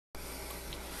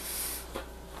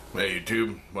Hey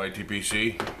YouTube,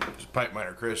 YTPC, it's Pipe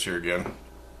Miner Chris here again.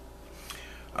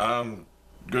 I'm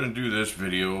gonna do this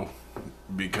video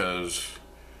because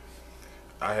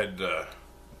I had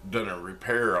done a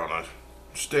repair on a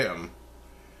stem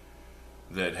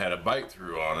that had a bite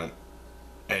through on it,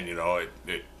 and you know,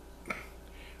 I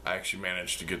actually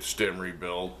managed to get the stem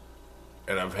rebuilt,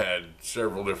 and I've had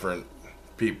several different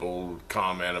people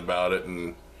comment about it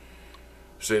and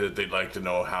say that they'd like to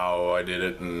know how I did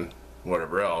it and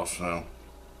whatever else. So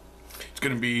it's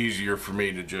going to be easier for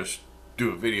me to just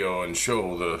do a video and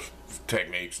show the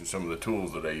techniques and some of the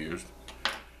tools that I used.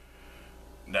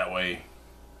 That way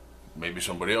maybe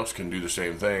somebody else can do the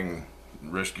same thing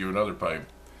and rescue another pipe.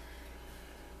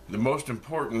 The most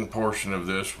important portion of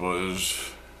this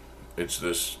was it's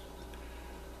this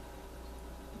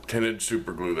tinted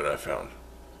super glue that I found.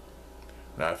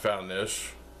 Now I found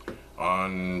this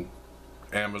on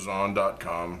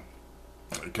Amazon.com.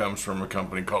 It comes from a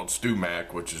company called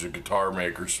StewMac, which is a guitar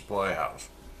maker supply house.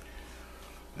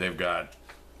 They've got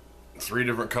 3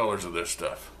 different colors of this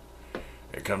stuff.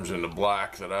 It comes in the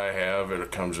black that I have, and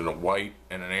it comes in a white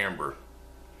and an amber.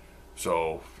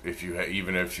 So if you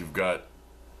even if you've got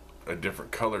a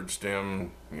different colored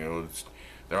stem, you know,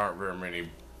 there aren't very many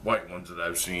white ones that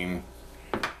I've seen,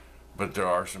 but there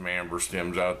are some amber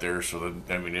stems out there. So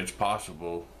that, I mean, it's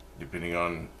possible, depending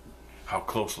on how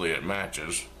closely it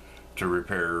matches, to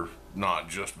repair not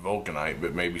just vulcanite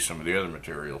but maybe some of the other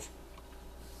materials.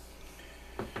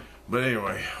 But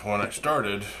anyway, when I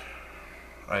started,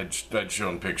 I'd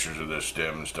shown pictures of this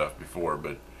stem and stuff before,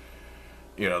 but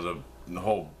you know, the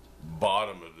whole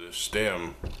bottom of this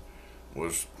stem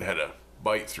had a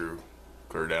bite through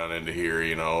clear down into here,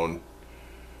 you know, and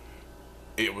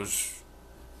it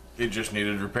just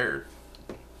needed repaired.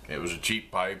 It was a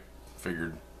cheap pipe.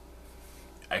 Figured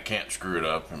I can't screw it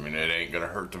up. I mean, it ain't gonna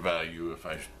hurt the value if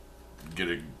I get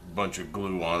a bunch of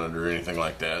glue on it or anything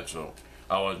like that, so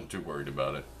I wasn't too worried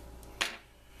about it.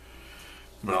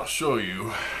 But I'll show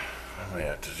you. I may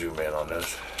have to zoom in on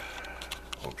this.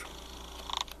 Oops.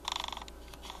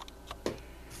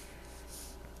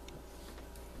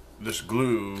 This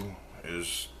glue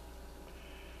is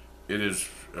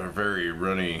a very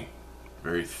runny,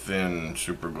 very thin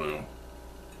super glue.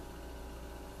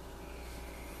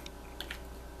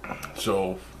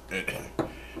 So,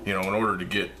 you know, in order to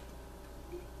get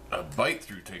a bite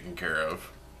through taken care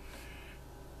of,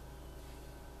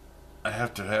 I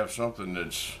have to have something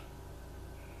that's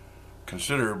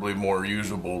considerably more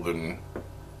usable than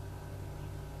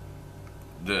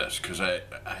this, because I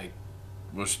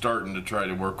was starting to try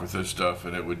to work with this stuff,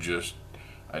 and it would just,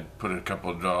 I'd put a couple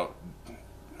of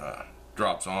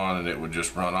drops on and it would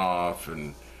just run off,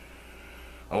 and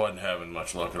I wasn't having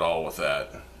much luck at all with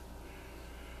that.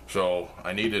 So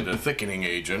I needed a thickening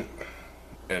agent,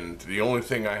 and the only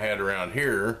thing I had around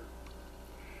here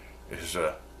is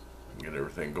get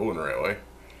everything going the right way,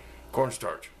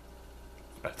 cornstarch.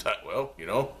 I thought, well, you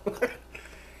know,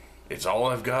 it's all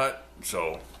I've got,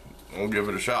 so we'll give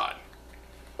it a shot.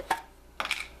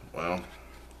 Well,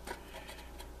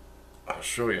 I'll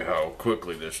show you how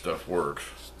quickly this stuff works.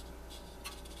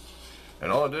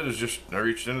 And all I did is I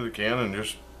reached into the can and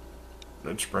just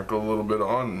I'd sprinkle a little bit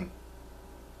on.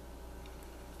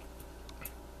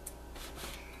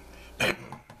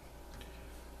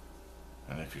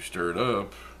 And if you stir it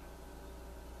up,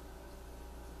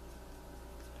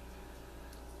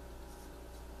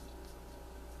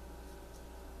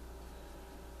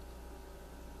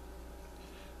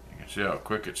 you can see how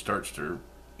quick it starts to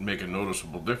make a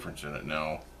noticeable difference in it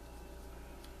now.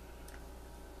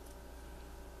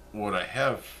 What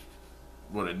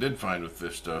I did find with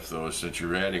this stuff though is that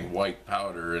you're adding white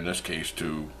powder, in this case,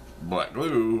 to black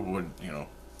glue, you know,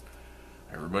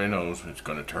 everybody knows it's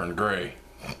going to turn gray.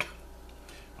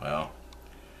 Well,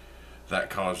 that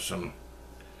caused some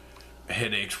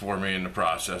headaches for me in the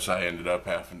process. I ended up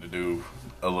having to do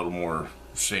a little more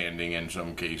sanding in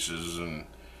some cases, and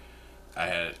I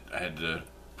had to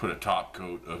put a top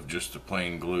coat of just the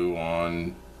plain glue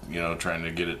on, you know,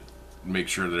 trying to make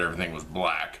sure that everything was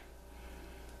black,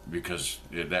 because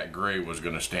that gray was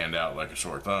going to stand out like a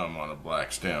sore thumb on a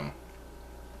black stem.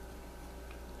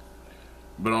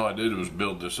 But all I did was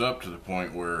build this up to the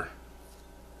point where,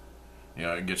 you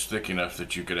know, it gets thick enough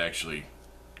that you could actually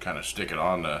kind of stick it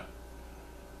on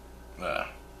the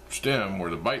stem where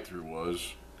the bite through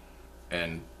was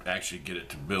and actually get it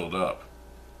to build up.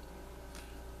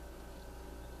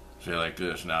 See, like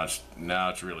this. Now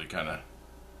it's really kind of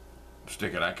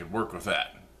sticking. I could work with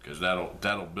that, because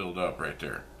that'll build up right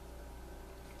there.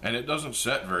 And it doesn't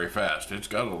set very fast. It's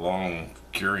got a long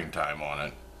curing time on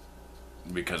it,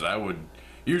 because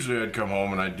usually I'd come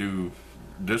home and I'd do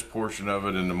this portion of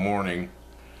it in the morning,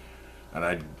 and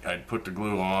I'd put the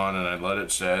glue on and I'd let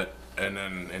it set, and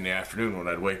then in the afternoon when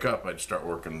I'd wake up, I'd start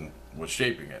working with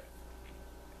shaping it.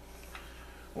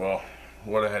 Well,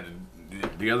 what I had to,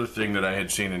 the other thing that I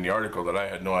had seen in the article that I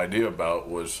had no idea about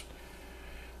was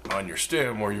on your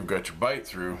stem where you've got your bite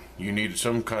through, you need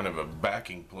some kind of a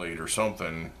backing plate or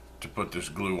something to put this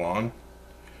glue on.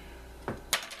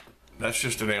 That's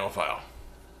just a nail file.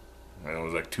 And it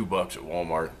was like $2 at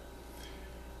Walmart.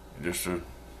 Just a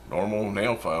normal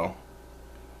nail file.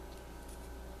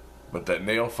 But that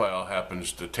nail file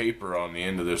happens to taper on the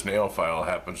end of this nail file,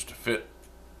 happens to fit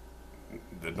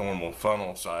the normal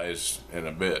funnel size in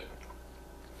a bit.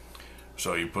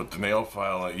 So you put the nail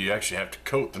file, you actually have to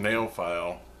coat the nail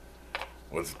file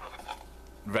with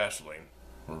Vaseline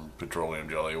or petroleum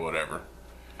jelly, whatever.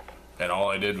 And all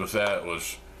I did with that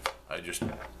was I just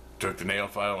took the nail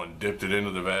file and dipped it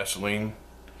into the Vaseline.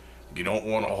 You don't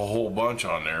want a whole bunch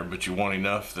on there, but you want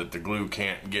enough that the glue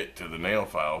can't get to the nail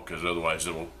file, because otherwise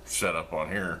it'll set up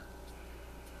on here.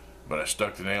 But I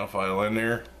stuck the nail file in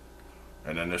there,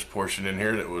 and then this portion in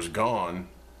here that was gone,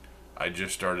 I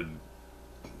just started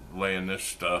laying this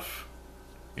stuff,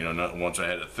 you know, not once I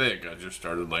had it thick, I just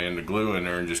started laying the glue in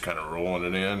there and just kind of rolling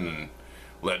it in and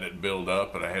letting it build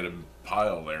up, and I had a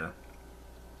pile there.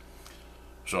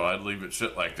 So I'd leave it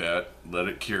sit like that, let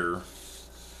it cure,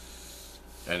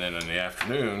 and then in the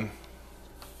afternoon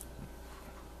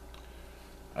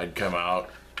I'd come out,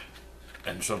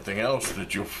 and something else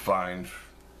that you'll find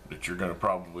that you're going to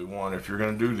probably want if you're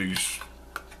going to do these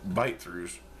bite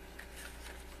throughs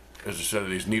is a set of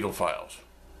these needle files.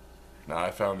 Now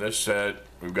I found this set,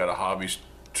 we've got a hobby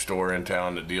store in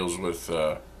town that deals with,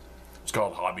 it's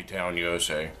called Hobby Town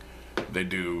USA. They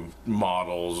do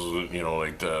models, you know,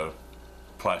 like the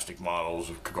plastic models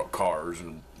of cars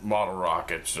and model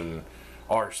rockets and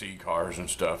RC cars and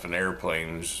stuff and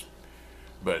airplanes,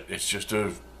 but it's just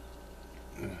a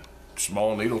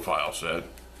small needle file set.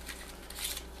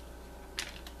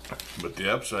 But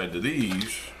the upside to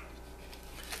these,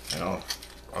 you know,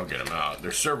 I'll get them out.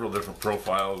 There's several different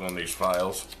profiles on these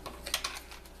files,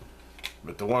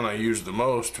 but the one I used the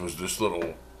most was this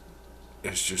little,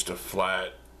 it's just a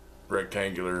flat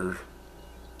rectangular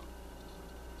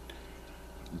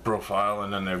profile,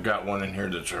 and then they've got one in here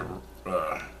that's a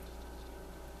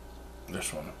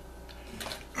this one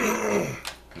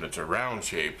that's a round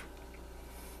shape,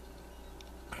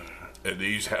 and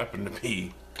these happen to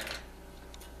be,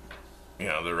 you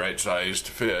know, the right size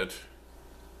to fit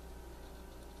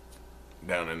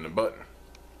down in the button,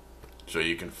 so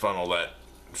you can funnel that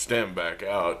stem back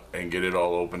out and get it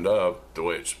all opened up the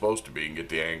way it's supposed to be and get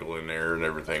the angle in there and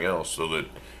everything else so that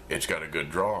it's got a good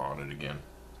draw on it again.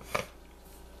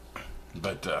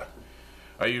 But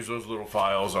I use those little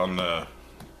files on the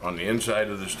inside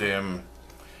of the stem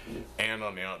and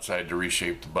on the outside to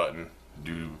reshape the button,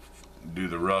 do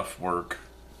the rough work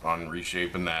on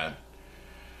reshaping that.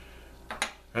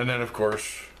 And then of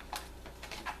course,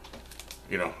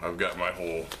 you know, I've got my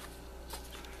whole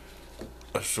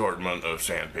assortment of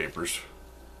sandpapers,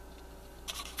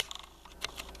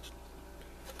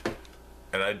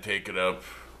 and I'd take it up.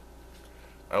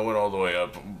 I went all the way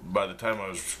up. By the time I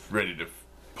was ready to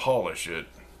polish it,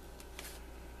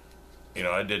 you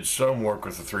know, I did some work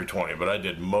with the 320, but I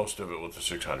did most of it with the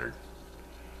 600.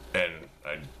 And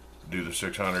I'd do the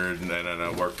 600, and then I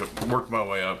worked my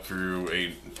way up through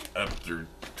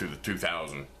to the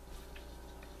 2000.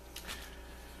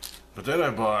 But then I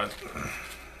bought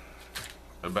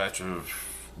a batch of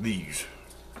these.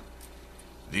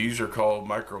 These are called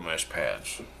micro mesh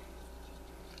pads,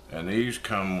 and these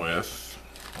come with,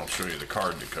 I'll show you the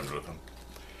card that comes with them.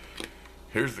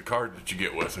 Here's the card that you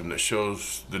get with them that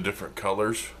shows the different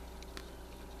colors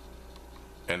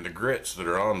and the grits that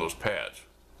are on those pads.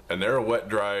 And they're a wet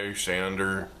dry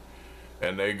sander,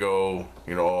 and they go,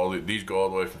 you know, these go all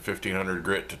the way from 1500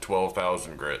 grit to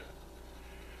 12,000 grit.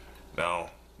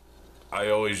 Now, I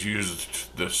always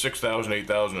used the 6,000,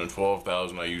 8,000, and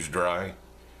 12,000 I use dry.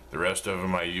 The rest of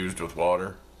them I used with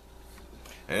water.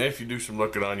 And if you do some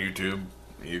looking on YouTube,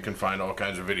 you can find all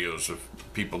kinds of videos of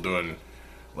people doing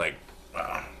like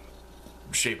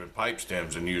shaping pipe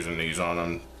stems and using these on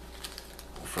them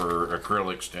for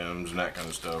acrylic stems and that kind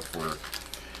of stuff, where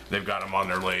they've got them on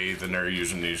their lathe and they're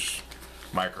using these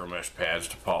micro mesh pads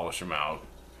to polish them out.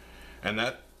 And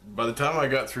that, by the time I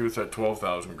got through with that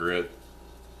 12,000 grit,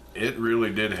 it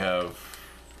really did have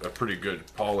a pretty good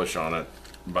polish on it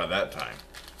by that time.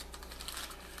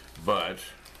 But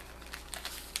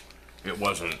it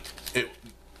wasn't,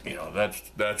 you know,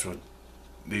 that's what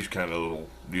these kind of little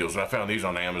deals. I found these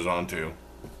on Amazon too.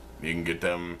 You can get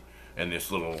them in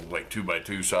this little like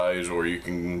 2x2 size, or you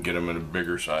can get them in a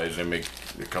bigger size. They make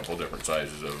a couple different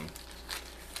sizes of them.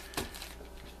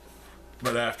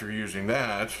 But after using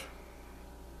that,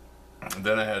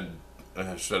 then I had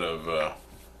a set of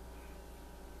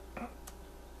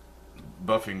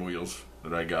buffing wheels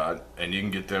that I got, and you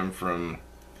can get them from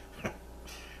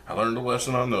I learned a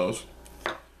lesson on those.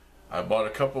 I bought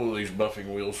a couple of these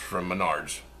buffing wheels from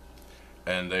Menards,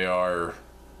 and they were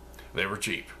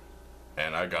cheap,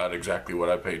 and I got exactly what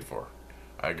I paid for.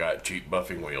 I got cheap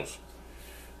buffing wheels.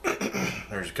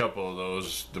 There's a couple of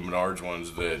those, the Menards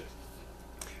ones, that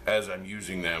as I'm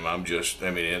using them, I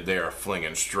mean, they are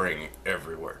flinging string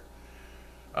everywhere.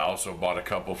 I also bought a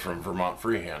couple from Vermont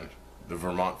Freehand. The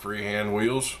Vermont Freehand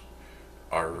wheels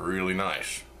are really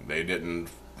nice. I didn't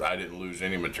lose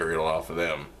any material off of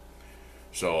them.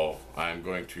 So I'm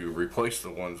going to replace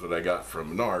the ones that I got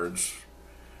from Menards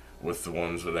with the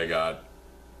ones that I got,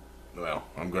 well,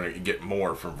 I'm going to get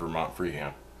more from Vermont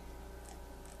Freehand.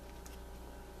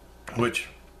 Which,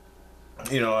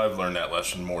 you know, I've learned that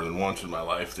lesson more than once in my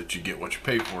life, that you get what you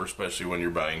pay for, especially when you're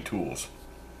buying tools.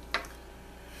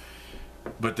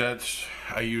 But that's,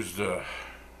 I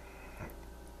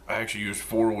actually used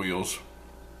 4 wheels,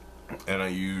 and I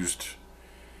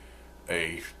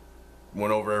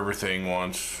went over everything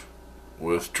once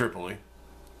with Tripoli,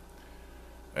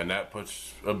 and that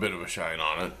puts a bit of a shine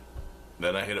on it.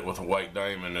 Then I hit it with a white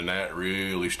diamond, and that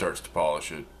really starts to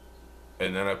polish it.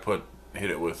 And then I hit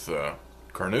it with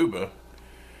carnauba,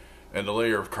 and the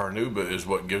layer of carnauba is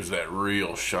what gives that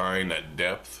real shine, that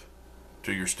depth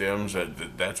to your stems.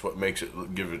 That's what makes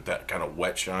it, give it that kind of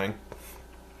wet shine.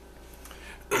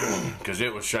 Because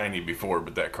it was shiny before,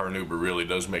 but that carnauba really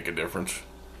does make a difference.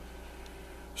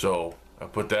 So I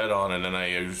put that on, and then I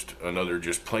used another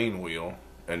just plain wheel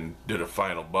and did a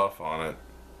final buff on it,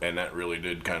 and that really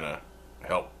did kind of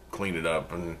help clean it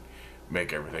up and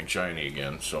make everything shiny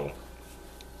again. So,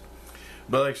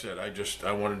 but like I said,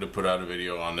 I wanted to put out a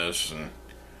video on this. And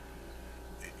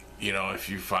you know, if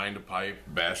you find a pipe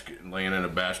basket laying in a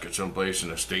basket someplace,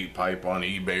 an estate pipe on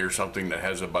eBay or something that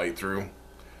has a bite through,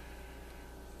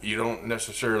 you don't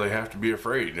necessarily have to be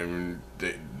afraid. I mean,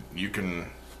 you can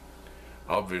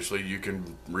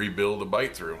rebuild a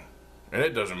bite through, and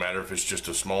it doesn't matter if it's just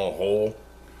a small hole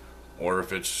or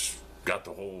if it's got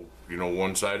the whole, you know,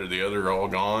 one side or the other all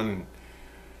gone.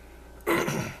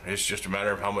 It's just a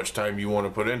matter of how much time you want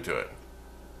to put into it.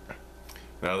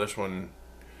 Now this one's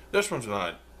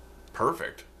not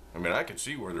perfect. I mean, I can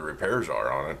see where the repairs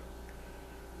are on it,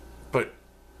 but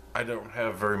I don't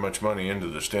have very much money into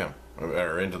the stem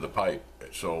or into the pipe,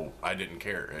 so I didn't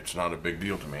care. It's not a big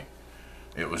deal to me.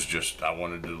 It was just, I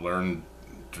wanted to learn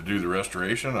to do the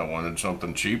restoration. I wanted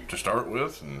something cheap to start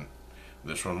with, and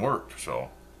this one worked. So,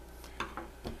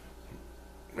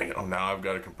 you know, now I've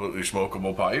got a completely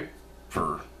smokable pipe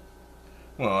for,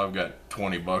 well, I've got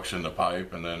 20 bucks in the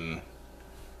pipe, and then,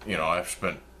 you know, I've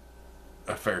spent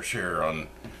a fair share on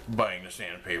buying the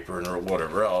sandpaper and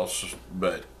whatever else.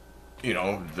 But, you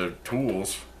know, the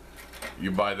tools,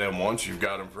 you buy them once, you've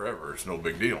got them forever. It's no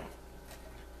big deal.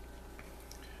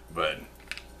 But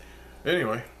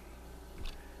anyway,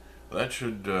 that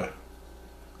should,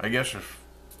 I guess if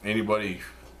anybody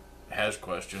has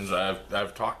questions,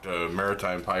 I've talked to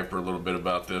Maritime Piper a little bit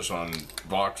about this on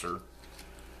Voxer.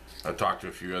 I've talked to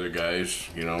a few other guys,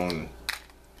 you know,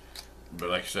 but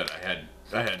like I said,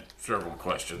 I had several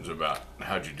questions about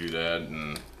how'd you do that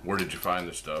and where did you find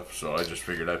the stuff. So I just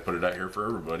figured I'd put it out here for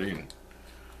everybody, and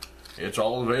it's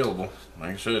all available.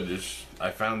 Like I said,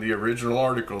 I found the original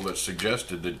article that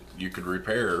suggested that you could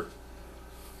repair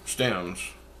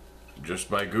stems just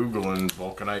by Googling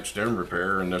vulcanite stem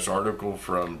repair, and this article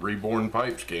from Reborn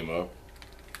Pipes came up,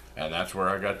 and that's where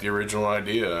I got the original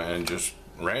idea and just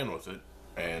ran with it.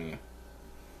 And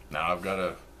now I've got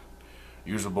a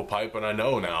usable pipe, and I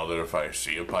know now that if I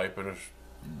see a pipe in a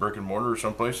brick and mortar or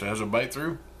someplace that has a bite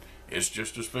through, it's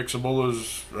just as fixable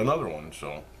as another one.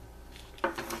 So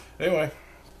anyway,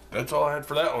 that's all I had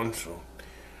for that one. So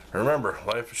remember,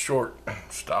 life is short.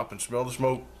 Stop and smell the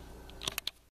smoke.